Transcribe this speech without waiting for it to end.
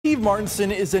Steve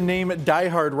Martinson is a name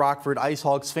diehard Rockford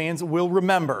IceHogs fans will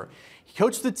remember. He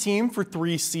coached the team for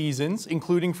 3 seasons,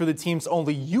 including for the team's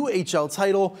only UHL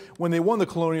title when they won the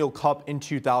Colonial Cup in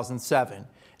 2007.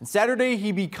 And Saturday,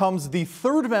 he becomes the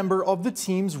 3rd member of the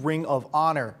team's Ring of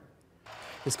Honor.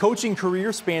 His coaching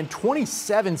career spanned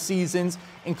 27 seasons,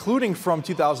 including from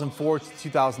 2004 to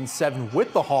 2007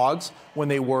 with the Hogs when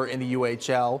they were in the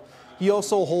UHL. He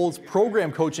also holds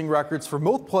program coaching records for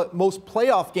most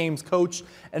playoff games coached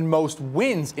and most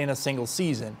wins in a single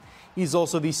season. He's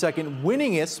also the 2nd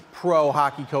winningest pro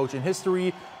hockey coach in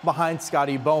history, behind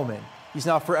Scotty Bowman. He's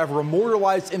now forever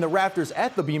immortalized in the rafters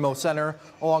at the BMO Center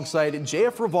alongside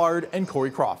JF Rivard and Corey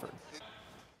Crawford.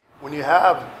 When you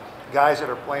have guys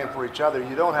that are playing for each other,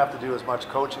 you don't have to do as much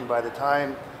coaching. By the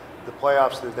time the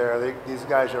playoffs are there, these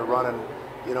guys are running,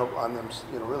 on them,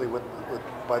 really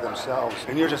by themselves,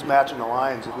 and you're just matching the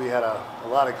lines. We had a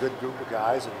lot of good group of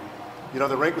guys, and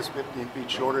the rink was 15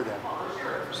 feet shorter then,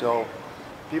 so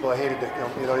people hated to,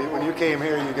 when you came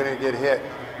here, you're going to get hit,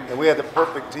 and we had the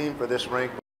perfect team for this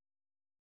rink.